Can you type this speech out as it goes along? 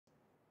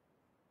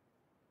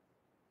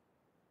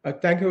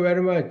Thank you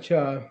very much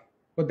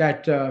for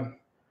that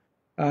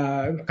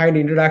kind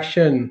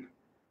introduction.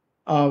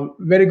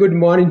 Very good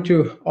morning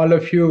to all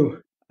of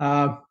you.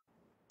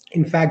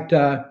 In fact,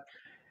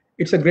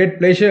 it's a great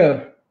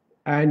pleasure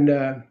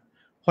and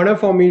honor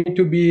for me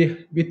to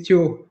be with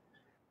you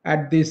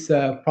at this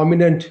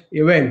prominent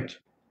event,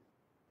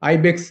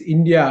 IBEX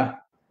India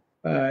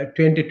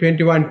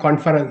 2021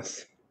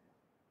 conference.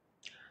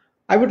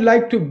 I would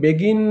like to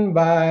begin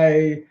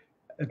by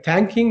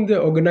thanking the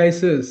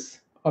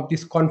organizers of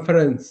this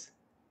conference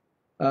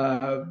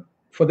uh,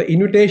 for the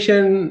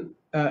invitation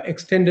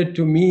extended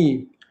to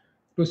me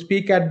to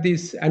speak at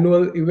this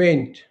annual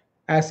event,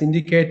 as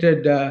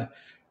indicated,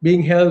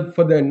 being held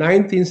for the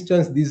ninth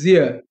instance this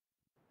year,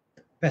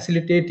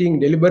 facilitating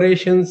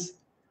deliberations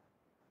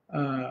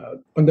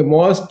on the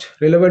most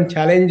relevant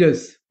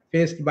challenges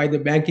faced by the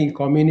banking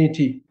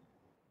community.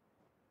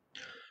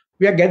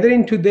 We are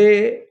gathering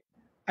today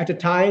at a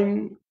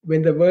time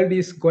when the world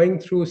is going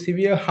through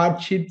severe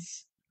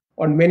hardships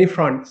on many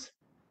fronts,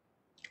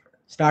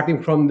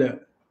 starting from the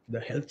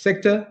health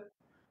sector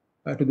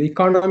to the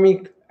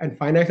economic and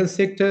financial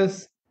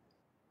sectors,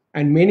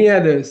 and many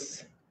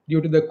others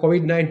due to the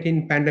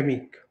COVID-19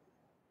 pandemic.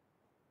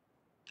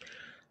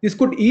 This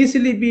could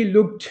easily be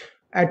looked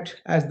at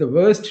as the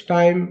worst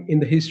time in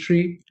the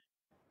history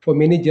for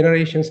many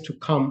generations to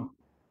come.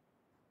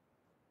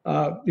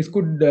 This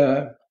could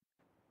the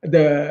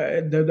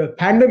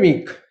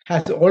pandemic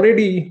has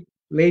already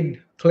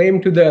laid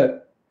claim to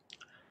the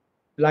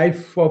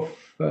life of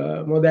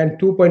more than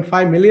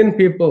 2.5 million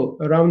people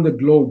around the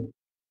globe,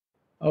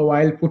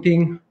 while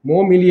putting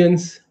more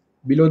millions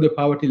below the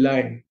poverty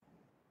line.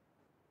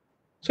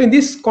 So, in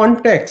this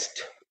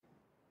context,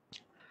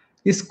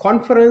 this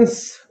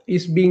conference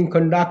is being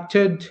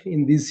conducted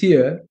in this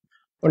year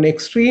on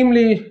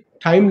extremely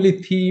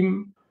timely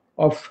theme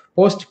of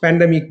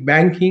post-pandemic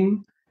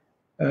banking,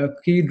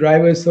 key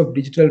drivers of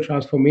digital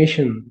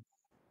transformation.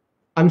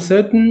 I'm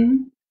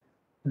certain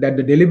that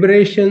the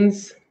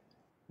deliberations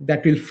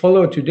that will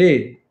follow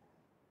today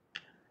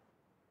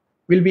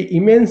will be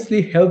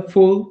immensely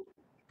helpful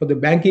for the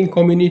banking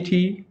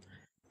community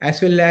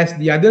as well as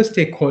the other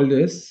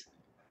stakeholders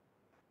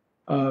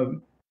uh,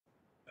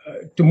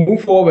 to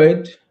move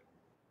forward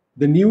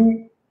the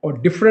new or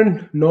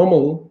different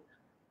normal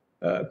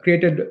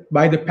created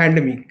by the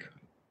pandemic.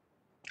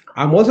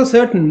 I'm also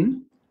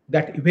certain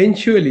that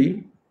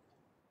eventually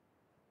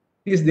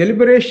these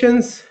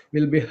deliberations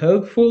will be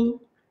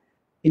helpful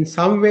in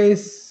some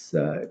ways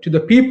to the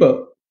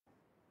people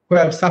who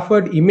have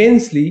suffered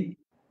immensely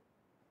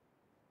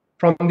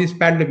from this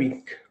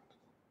pandemic.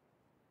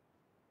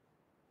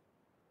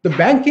 The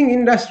banking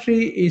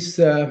industry is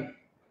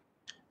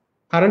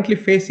currently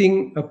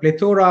facing a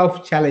plethora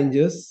of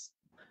challenges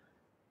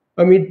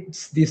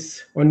amidst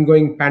this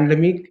ongoing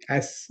pandemic,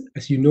 as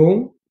you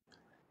know,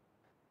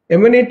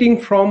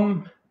 emanating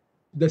from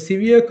the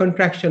severe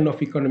contraction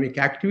of economic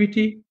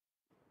activity,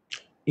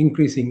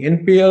 increasing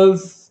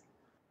NPLs,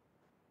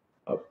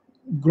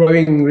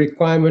 growing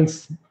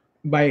requirements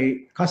by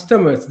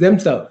customers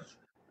themselves,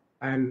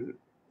 and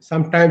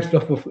sometimes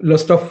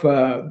loss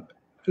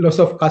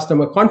of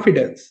customer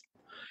confidence,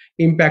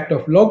 impact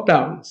of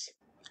lockdowns,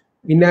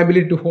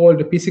 inability to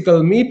hold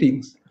physical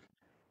meetings,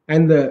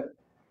 and the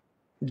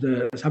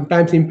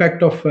sometimes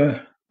impact of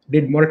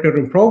debt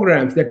moratorium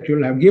programs that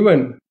you'll have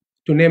given,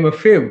 to name a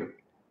few.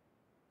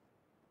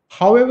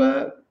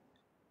 However,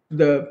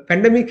 the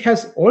pandemic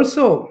has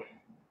also,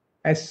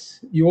 as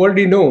you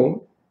already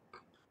know,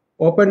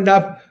 opened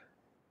up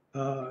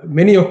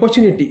many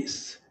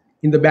opportunities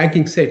in the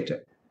banking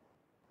sector.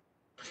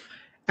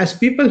 As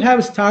people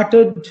have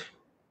started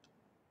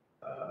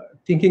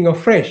thinking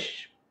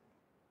afresh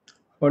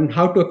on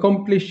how to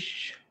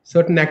accomplish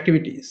certain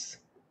activities.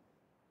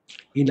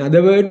 In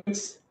other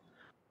words,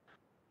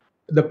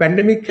 the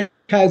pandemic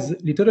has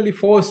literally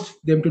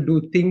forced them to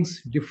do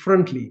things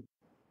differently.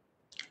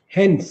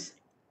 Hence,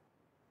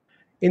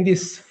 in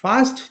this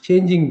fast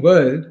changing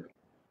world,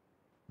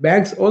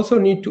 banks also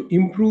need to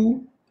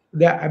improve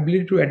their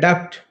ability to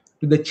adapt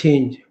to the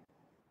change.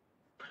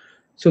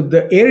 So,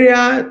 the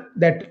area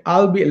that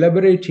I'll be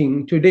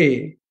elaborating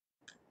today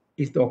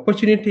is the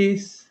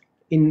opportunities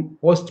in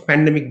post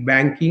pandemic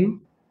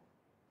banking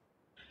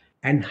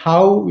and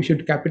how we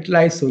should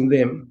capitalize on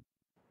them.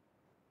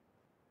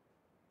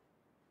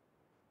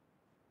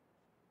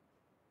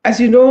 As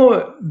you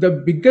know, the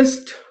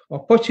biggest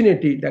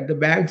opportunity that the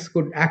banks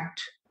could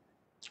act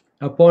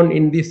upon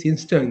in this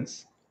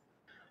instance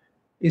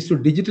is to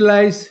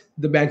digitalize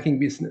the banking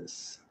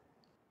business.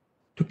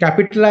 To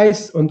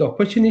capitalize on the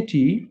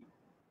opportunity,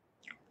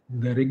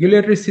 the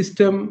regulatory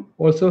system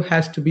also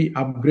has to be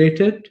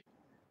upgraded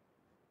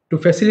to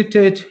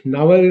facilitate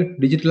novel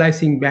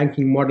digitalizing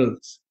banking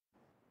models.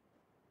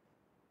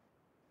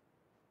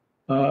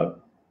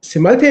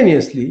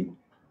 Simultaneously,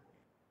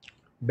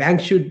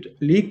 banks should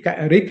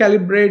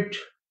recalibrate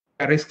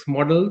risk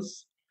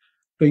models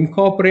to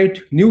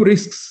incorporate new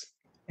risks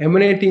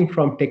emanating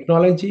from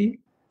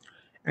technology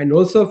and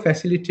also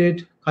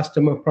facilitate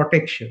customer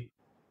protection.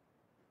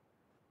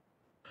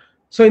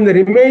 So in the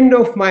remainder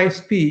of my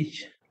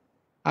speech,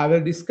 I will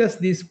discuss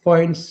these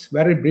points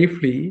very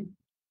briefly,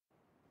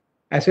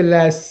 as well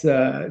as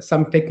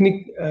some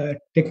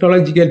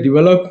technological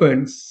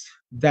developments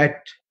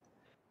that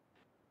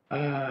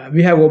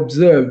we have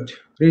observed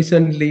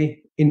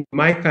recently in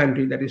my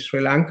country, that is Sri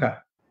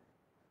Lanka.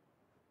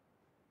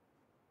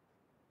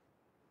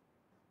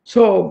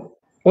 So,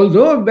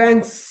 although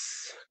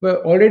banks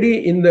were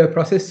already in the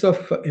process of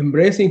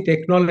embracing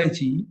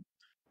technology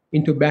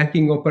into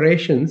banking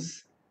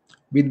operations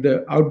with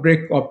the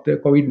outbreak of the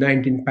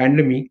COVID-19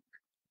 pandemic,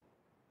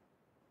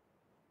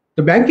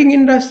 the banking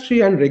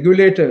industry and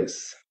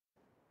regulators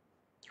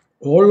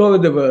all over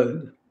the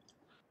world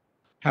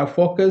have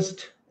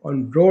focused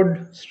on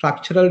broad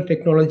structural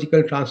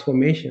technological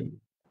transformation.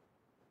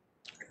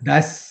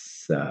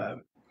 Thus,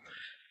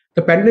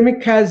 the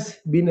pandemic has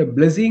been a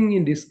blessing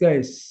in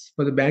disguise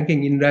for the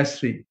banking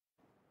industry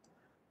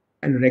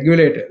and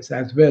regulators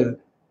as well,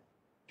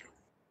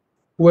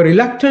 who were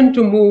reluctant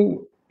to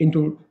move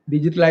into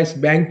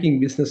digitalized banking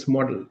business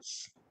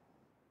models.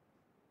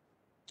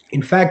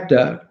 In fact,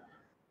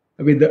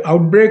 with the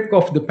outbreak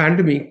of the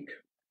pandemic,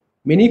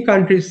 many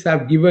countries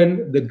have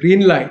given the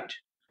green light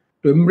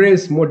to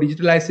embrace more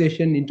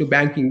digitalization into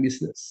banking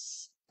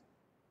business.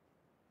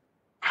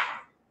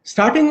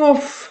 Starting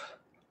off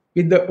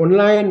with the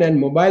online and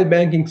mobile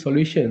banking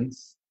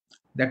solutions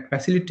that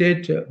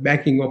facilitate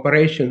banking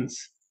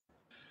operations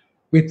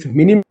with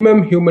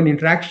minimum human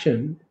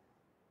interaction,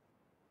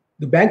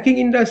 the banking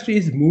industry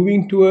is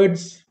moving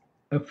towards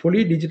a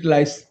fully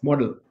digitalized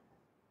model.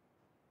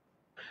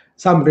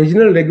 Some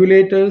regional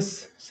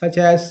regulators, such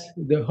as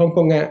the Hong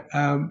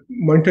Kong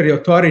Monetary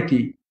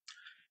Authority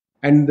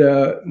and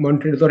the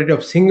Monetary Authority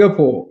of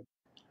Singapore,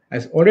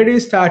 has already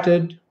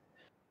started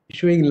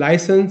issuing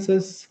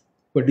licenses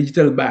for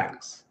digital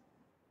banks.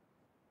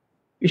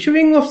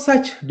 Issuing of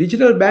such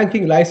digital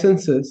banking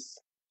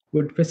licenses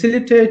would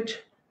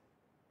facilitate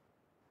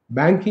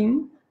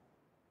banking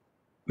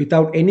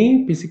without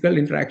any physical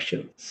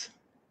interactions.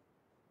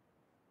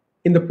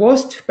 In the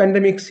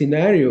post-pandemic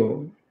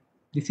scenario,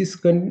 this is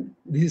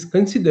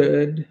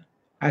considered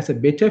as a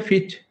better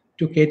fit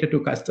to cater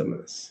to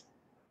customers.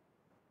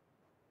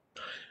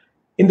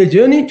 In the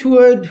journey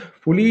toward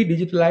fully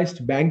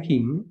digitalized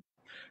banking,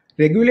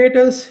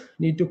 regulators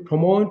need to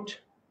promote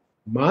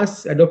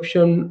mass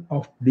adoption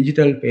of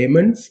digital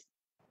payments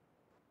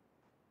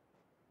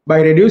by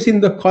reducing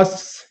the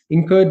costs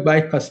incurred by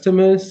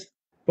customers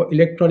for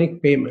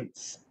electronic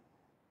payments.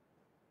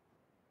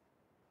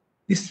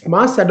 This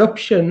mass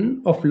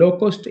adoption of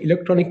low-cost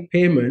electronic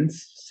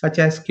payments, such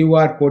as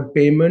QR code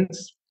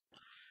payments,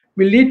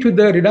 will lead to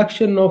the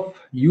reduction of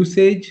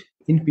usage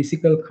in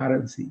physical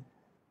currency.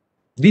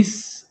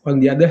 This, on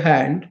the other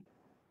hand,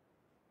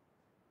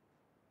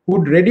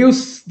 would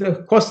reduce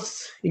the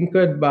costs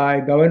incurred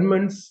by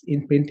governments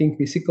in printing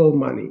physical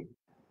money.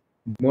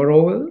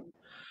 Moreover,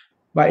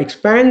 by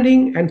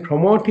expanding and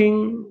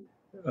promoting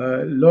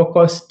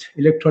low-cost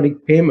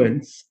electronic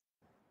payments,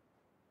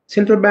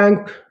 central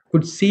bank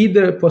could see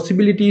the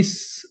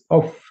possibilities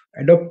of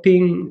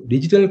adopting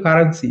digital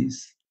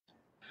currencies,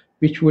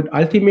 which would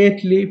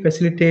ultimately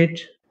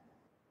facilitate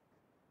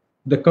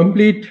the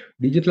complete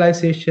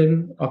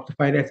digitalization of the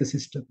financial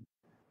system.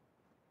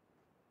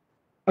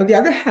 On the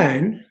other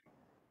hand,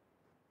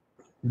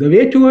 the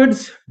way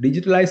towards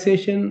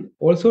digitalization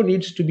also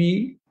needs to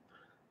be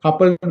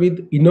coupled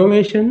with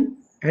innovation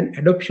and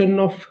adoption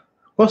of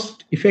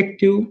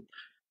cost-effective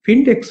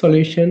fintech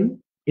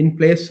solution in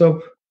place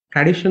of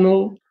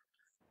traditional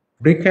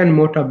brick and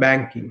mortar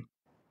banking.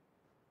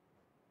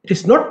 It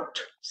is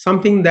not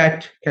something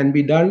that can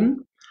be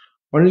done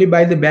only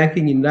by the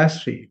banking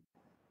industry.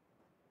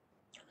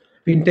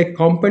 Fintech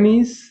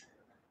companies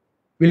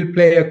will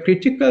play a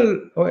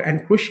critical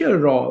and crucial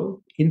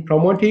role in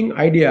promoting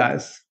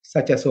ideas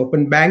such as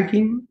open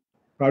banking,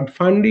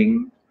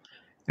 crowdfunding,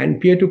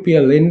 and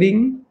peer-to-peer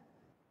lending,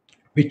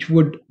 which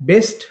would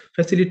best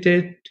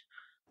facilitate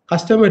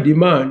customer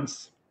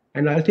demands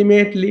and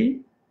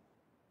ultimately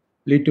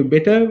lead to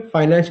better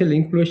financial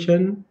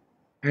inclusion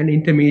and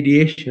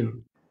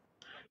intermediation,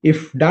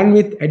 if done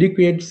with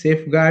adequate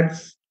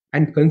safeguards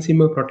and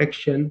consumer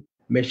protection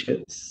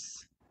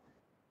measures.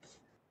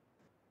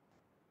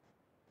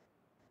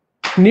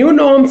 New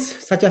norms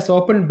such as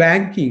open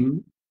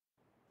banking,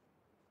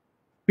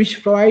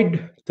 which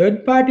provide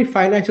third-party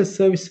financial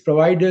service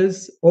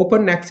providers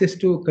open access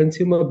to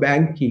consumer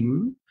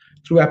banking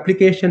through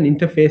application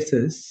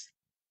interfaces,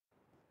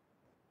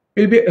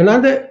 will be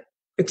another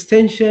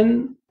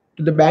extension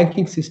to the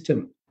banking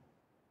system.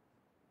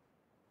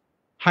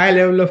 High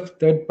level of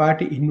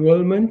third-party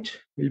involvement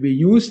will be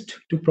used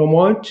to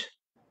promote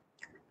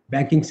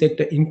banking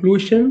sector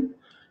inclusion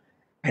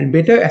and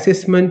better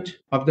assessment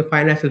of the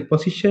financial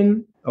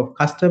position of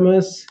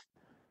customers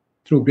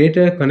through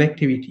greater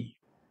connectivity.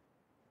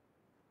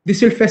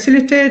 This will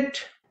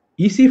facilitate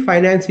easy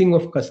financing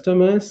of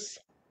customers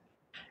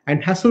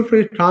and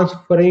hassle-free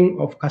transferring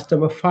of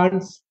customer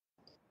funds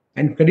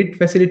and credit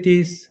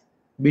facilities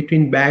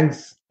between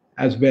banks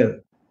as well.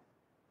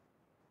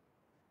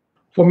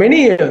 For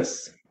many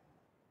years,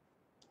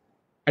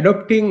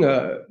 Adopting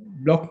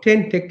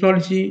blockchain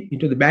technology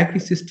into the banking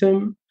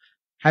system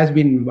has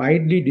been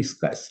widely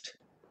discussed.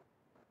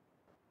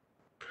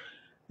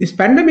 This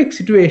pandemic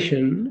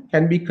situation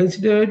can be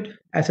considered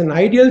as an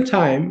ideal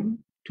time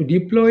to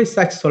deploy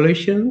such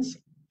solutions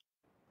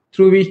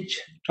through which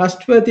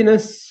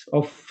trustworthiness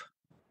of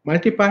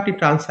multi-party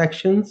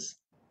transactions,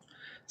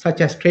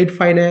 such as trade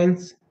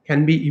finance,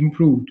 can be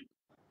improved.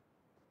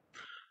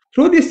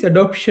 Through this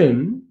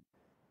adoption,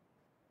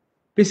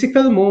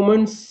 physical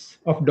movements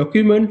of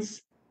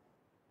documents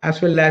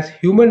as well as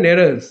human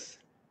errors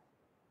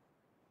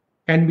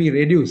can be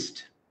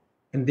reduced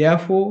and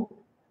therefore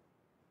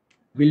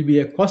will be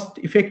a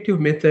cost-effective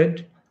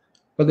method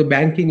for the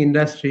banking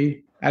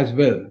industry as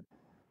well.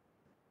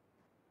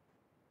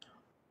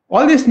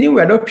 All these new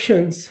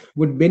adoptions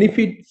would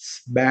benefit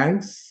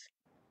banks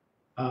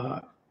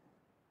uh,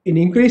 in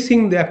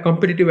increasing their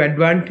competitive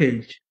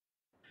advantage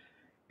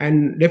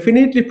and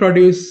definitely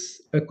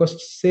produce a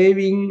cost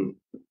saving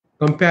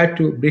compared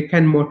to brick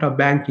and mortar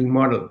banking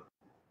model.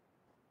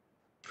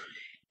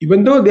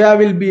 Even though there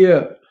will be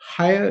a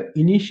higher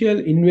initial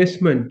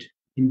investment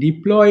in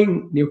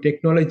deploying new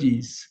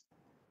technologies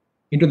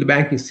into the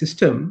banking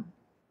system,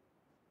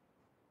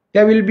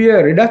 there will be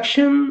a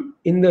reduction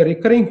in the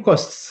recurring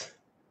costs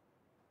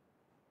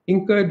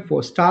incurred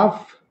for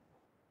staff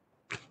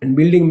and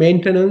building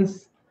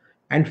maintenance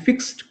and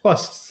fixed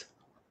costs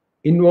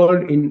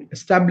involved in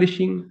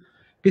establishing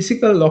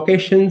physical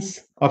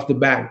locations of the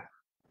bank.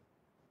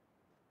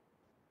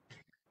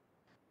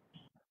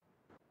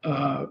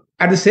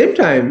 At the same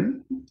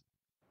time,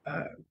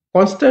 uh,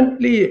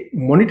 constantly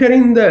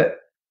monitoring the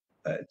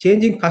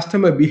changing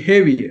customer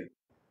behavior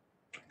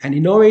and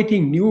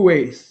innovating new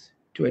ways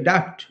to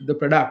adapt the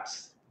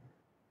products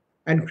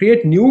and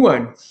create new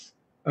ones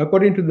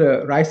according to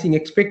the rising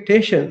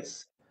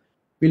expectations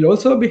will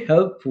also be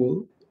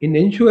helpful in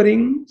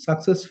ensuring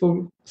success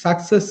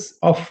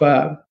of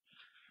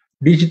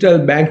digital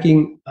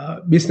banking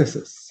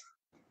businesses.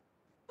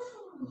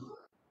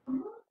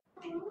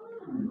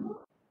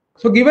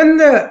 So, given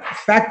the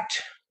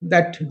fact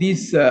that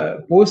these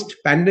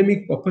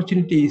post-pandemic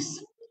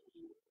opportunities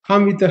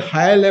come with a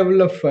higher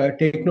level of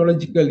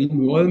technological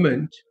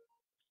involvement,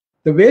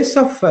 the ways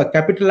of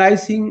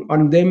capitalizing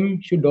on them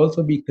should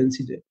also be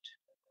considered.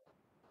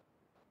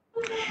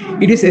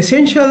 It is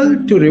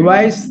essential to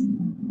revise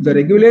the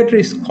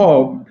regulatory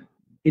scope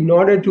in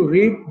order to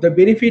reap the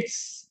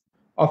benefits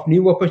of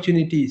new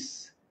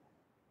opportunities.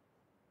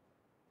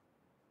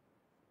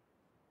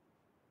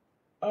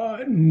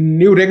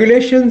 New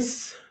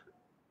regulations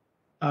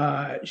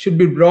should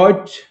be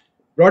brought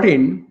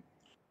in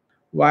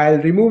while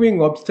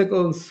removing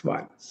obstacles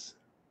once.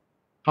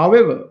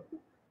 However,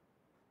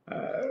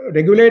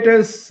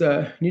 regulators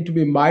need to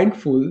be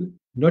mindful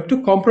not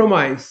to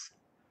compromise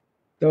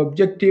the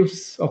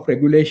objectives of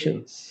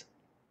regulations.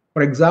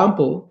 For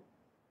example,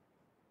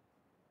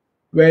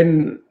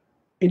 when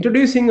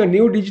introducing a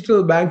new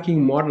digital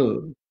banking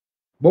model,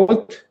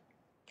 both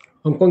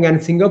Hong Kong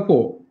and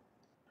Singapore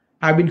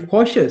have been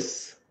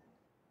cautious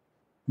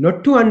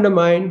not to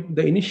undermine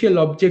the initial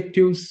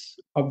objectives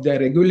of their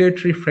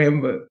regulatory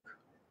framework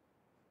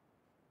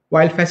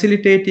while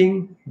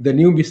facilitating the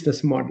new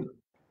business model.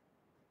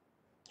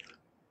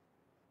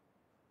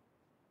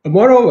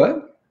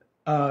 Moreover,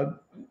 uh,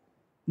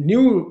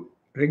 new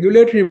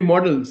regulatory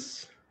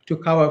models to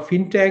cover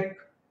fintech,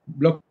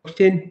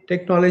 blockchain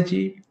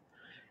technology,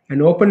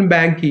 and open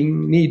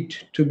banking need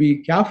to be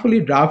carefully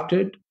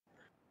drafted,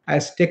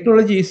 as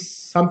technology is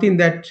something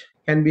that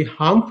can be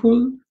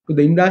harmful to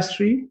the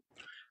industry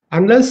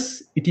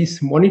unless it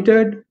is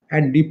monitored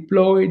and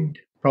deployed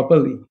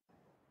properly.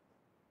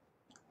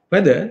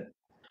 Further,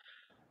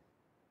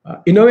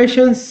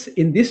 innovations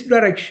in this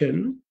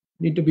direction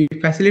need to be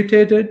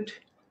facilitated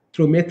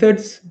through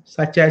methods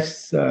such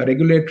as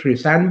regulatory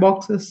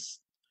sandboxes,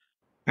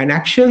 and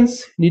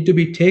actions need to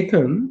be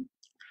taken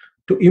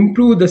to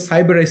improve the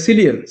cyber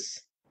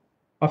resilience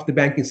of the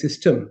banking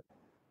system,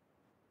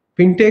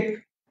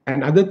 fintech,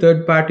 and other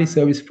third party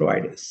service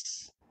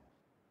providers.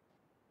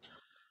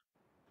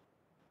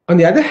 On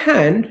the other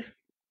hand,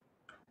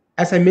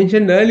 as I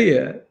mentioned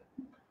earlier,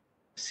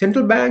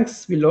 central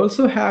banks will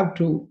also have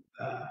to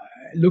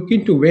look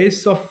into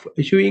ways of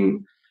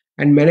issuing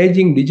and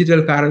managing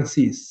digital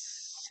currencies,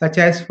 such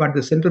as what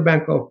the Central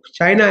Bank of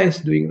China is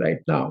doing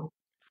right now,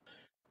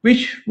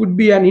 which would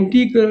be an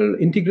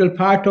integral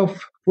part of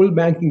full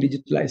banking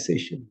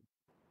digitalization.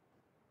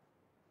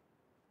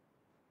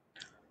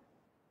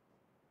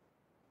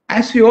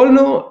 As we all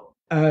know,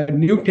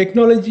 new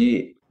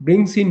technology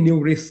brings in new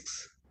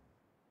risks.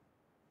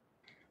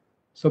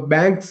 So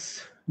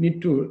banks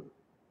need to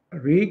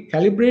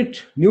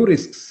recalibrate new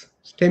risks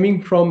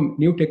stemming from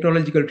new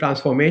technological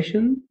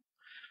transformation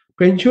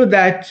to ensure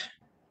that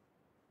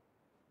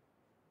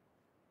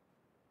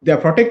they are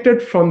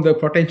protected from the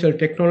potential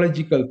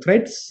technological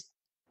threats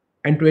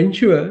and to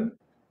ensure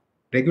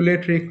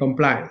regulatory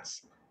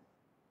compliance.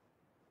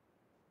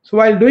 So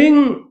while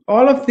doing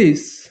all of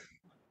this,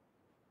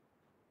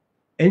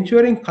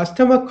 ensuring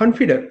customer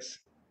confidence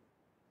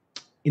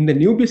in the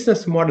new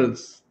business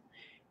models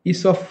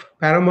is of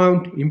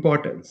paramount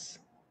importance.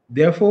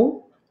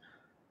 Therefore,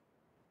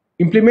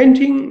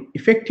 implementing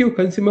effective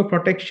consumer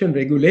protection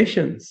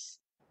regulations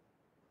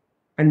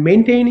and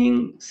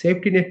maintaining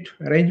safety net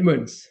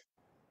arrangements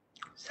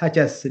such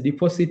as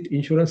deposit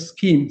insurance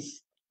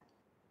schemes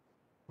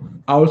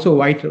are also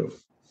vital.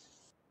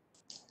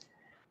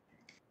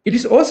 It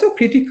is also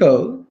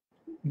critical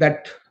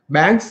that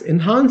banks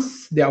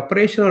enhance their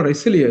operational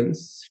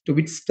resilience to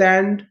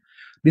withstand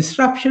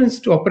disruptions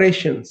to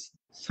operations,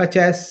 such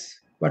as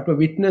what were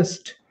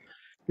witnessed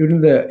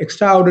during the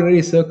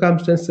extraordinary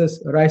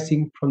circumstances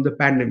arising from the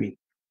pandemic.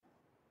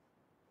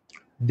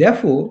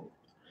 Therefore,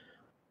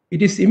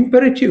 it is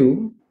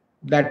imperative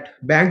that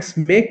banks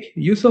make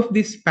use of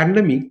this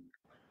pandemic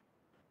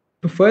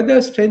to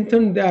further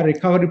strengthen their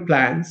recovery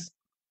plans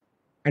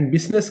and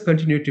business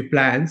continuity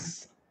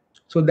plans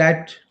so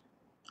that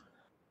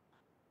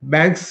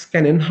banks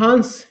can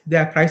enhance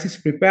their crisis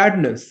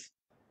preparedness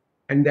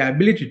and their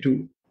ability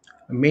to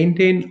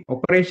maintain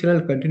operational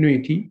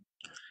continuity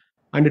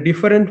under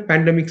different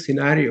pandemic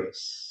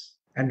scenarios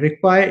and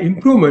require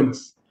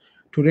improvements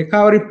to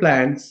recovery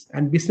plans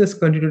and business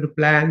continuity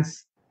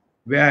plans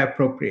where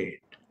appropriate.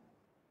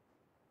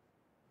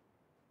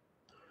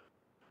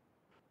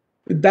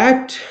 With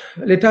that,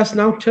 let us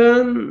now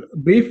turn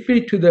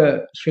briefly to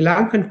the Sri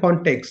Lankan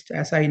context,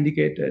 as I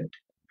indicated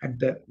at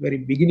the very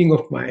beginning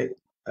of my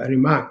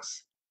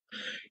remarks.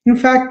 In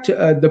fact,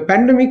 the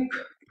pandemic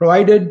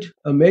provided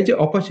a major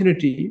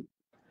opportunity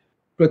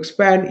to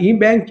expand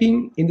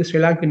e-banking in the Sri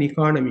Lankan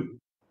economy.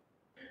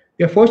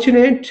 We are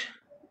fortunate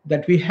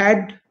that we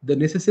had the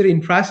necessary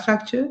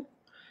infrastructure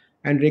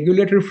and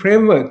regulatory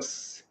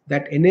frameworks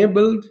that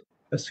enabled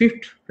a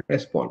swift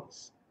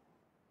response.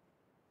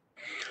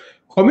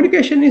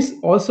 Communication is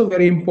also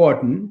very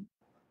important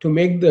to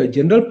make the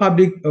general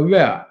public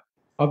aware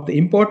of the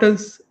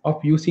importance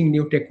of using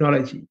new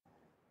technology.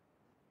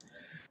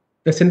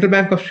 The Central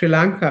Bank of Sri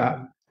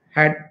Lanka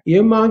had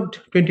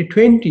earmarked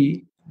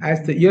 2020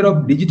 as the year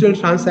of digital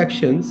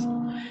transactions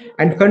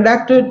and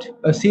conducted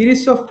a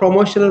series of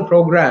promotional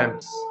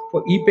programs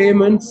for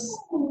e-payments,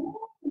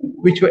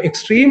 which were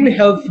extremely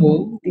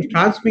helpful to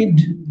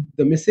transmit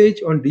the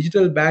message on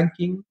digital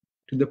banking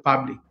to the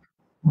public.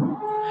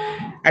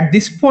 At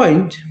this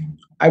point,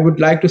 I would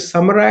like to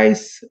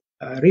summarize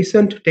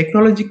recent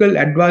technological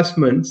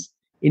advancements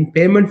in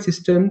payment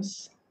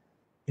systems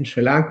in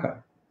Sri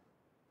Lanka.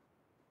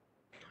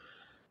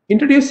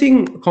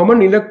 Introducing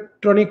Common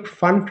Electronic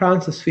Fund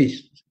Transfer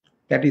Switch,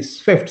 that is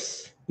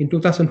SWIFTs, in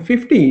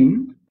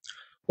 2015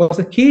 was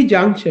a key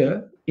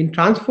juncture in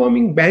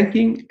transforming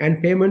banking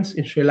and payments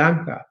in Sri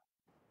Lanka,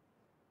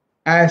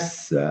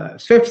 as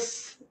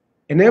SWIFTs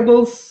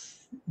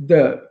enables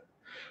the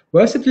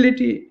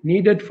versatility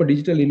needed for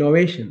digital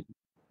innovation.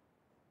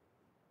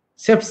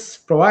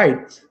 SWIFTs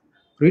provides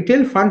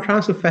retail fund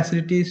transfer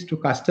facilities to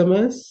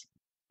customers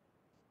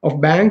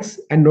of banks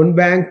and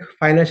non-bank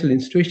financial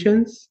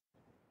institutions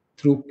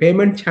through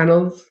payment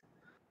channels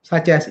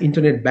such as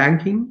internet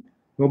banking,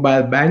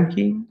 mobile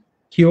banking,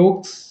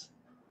 kiosks,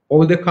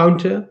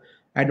 over-the-counter,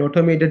 and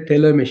automated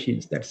teller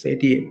machines, that's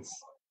ATMs.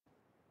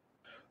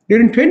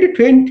 During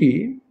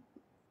 2020,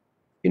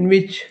 in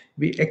which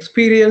we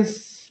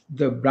experienced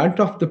the brunt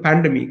of the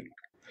pandemic,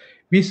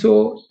 we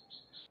saw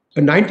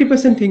a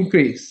 90%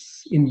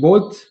 increase in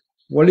both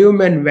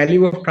volume and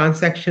value of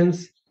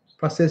transactions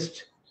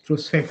processed through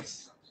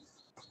SWIFTs.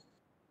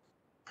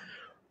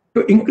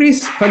 To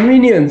increase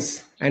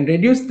convenience and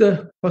reduce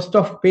the cost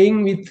of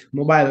paying with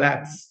mobile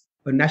apps,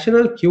 a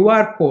national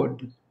QR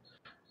code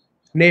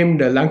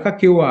named Lanka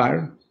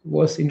QR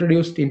was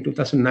introduced in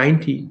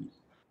 2019.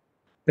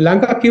 The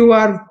Lanka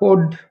QR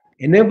code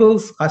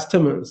enables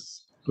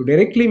customers to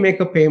directly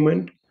make a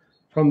payment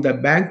from their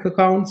bank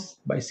accounts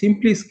by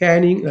simply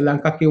scanning a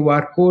Lanka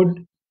QR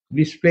code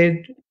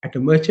displayed at a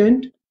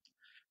merchant,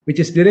 which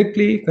is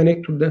directly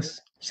connected to the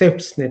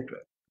SWIFT's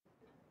network.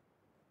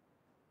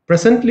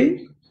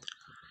 Presently,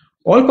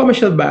 all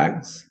commercial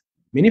banks,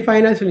 many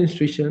financial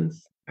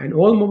institutions, and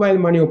all mobile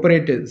money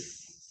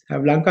operators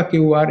have Lanka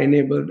QR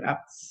enabled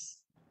apps.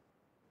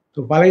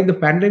 So following the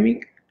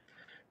pandemic,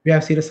 we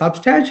have seen a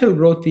substantial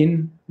growth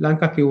in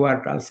Lanka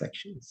QR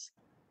transactions.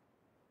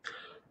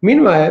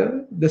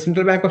 Meanwhile, the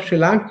Central Bank of Sri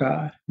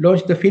Lanka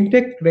launched the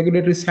FinTech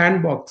Regulatory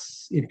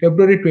Sandbox in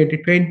February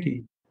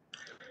 2020.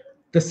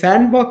 The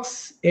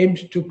sandbox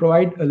aims to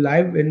provide a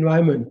live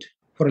environment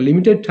for a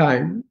limited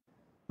time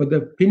for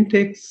the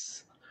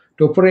fintechs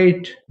to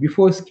operate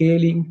before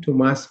scaling to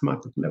mass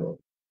market level.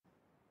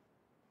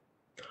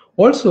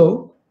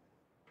 Also,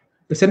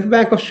 the Central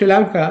Bank of Sri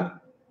Lanka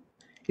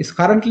is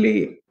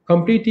currently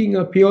completing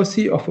a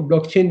POC of a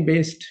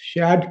blockchain-based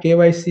shared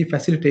KYC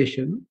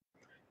facilitation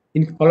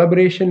in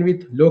collaboration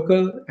with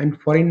local and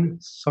foreign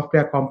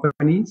software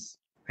companies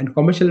and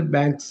commercial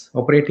banks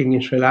operating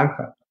in Sri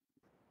Lanka.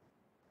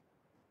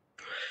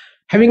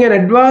 Having an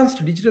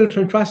advanced digital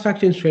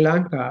infrastructure in Sri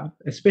Lanka,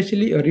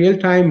 especially a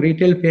real-time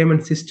retail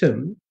payment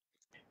system,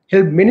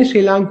 helped many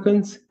Sri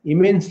Lankans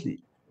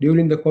immensely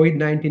during the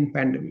COVID-19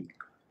 pandemic.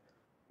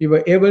 we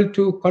were able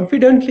to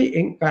confidently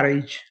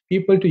encourage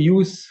people to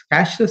use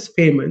cashless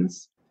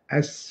payments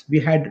as we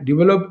had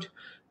developed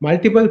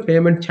multiple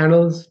payment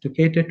channels to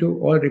cater to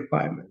all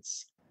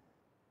requirements.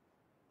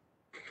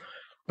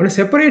 On a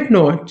separate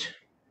note,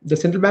 the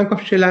Central Bank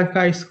of Sri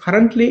Lanka is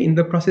currently in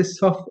the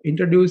process of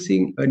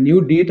introducing a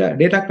new data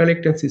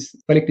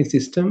collecting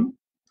system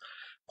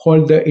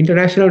called the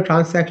International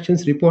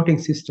Transactions Reporting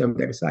System,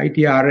 that is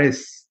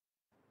ITRS.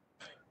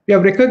 We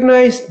have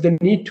recognized the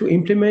need to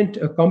implement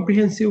a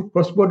comprehensive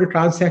cross-border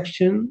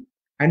transaction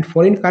and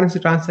foreign currency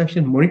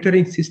transaction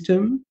monitoring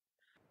system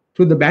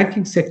through the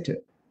banking sector.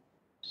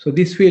 So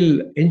this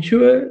will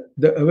ensure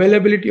the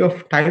availability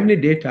of timely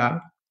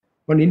data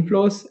on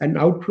inflows and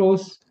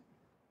outflows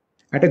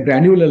at a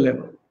granular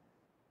level.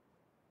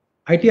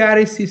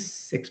 ITRS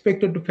is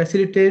expected to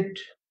facilitate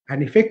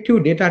an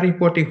effective data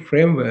reporting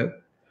framework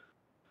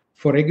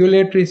for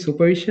regulatory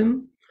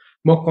supervision,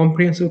 more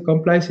comprehensive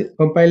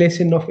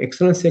compilation of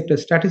external sector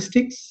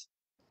statistics,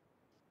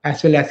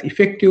 as well as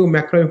effective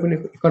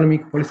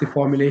macroeconomic policy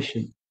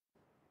formulation.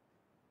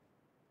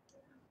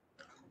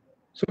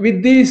 So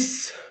with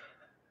this,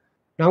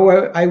 now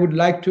I would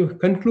like to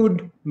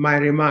conclude my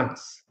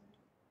remarks.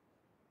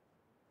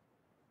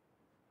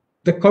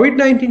 The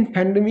COVID-19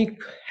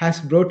 pandemic has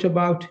brought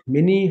about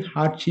many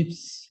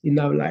hardships in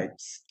our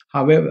lives.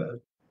 However,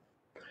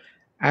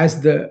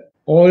 as the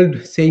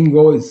old saying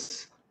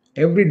goes,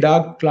 every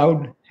dark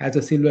cloud has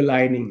a silver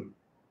lining.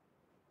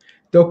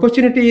 The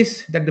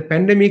opportunities that the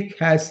pandemic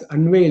has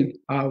unveiled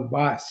are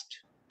vast.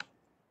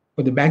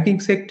 For the banking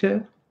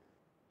sector,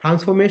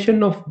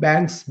 transformation of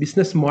banks'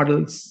 business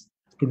models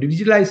to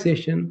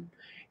digitalization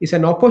is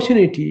an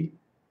opportunity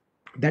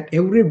that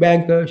every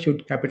banker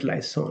should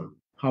capitalize on.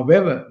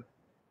 However,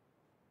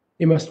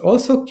 we must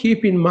also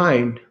keep in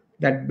mind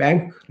that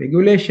bank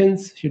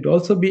regulations should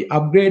also be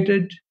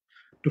upgraded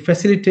to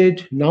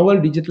facilitate novel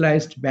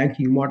digitalized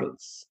banking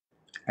models.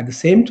 At the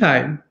same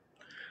time,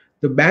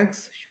 the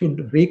banks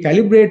should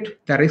recalibrate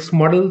their risk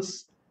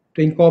models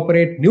to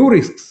incorporate new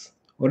risks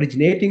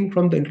originating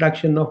from the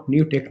introduction of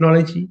new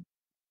technology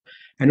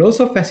and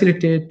also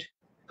facilitate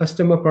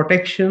customer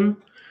protection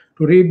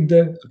to reap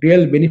the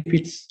real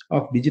benefits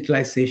of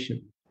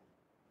digitalization.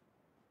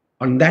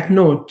 On that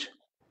note,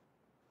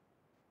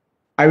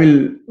 I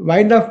will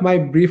wind up my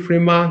brief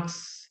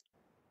remarks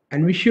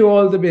and wish you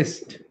all the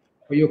best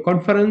for your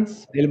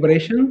conference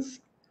deliberations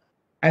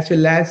as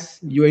well as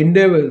your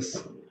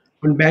endeavors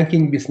on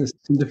banking business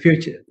in the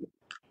future.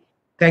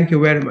 Thank you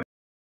very much.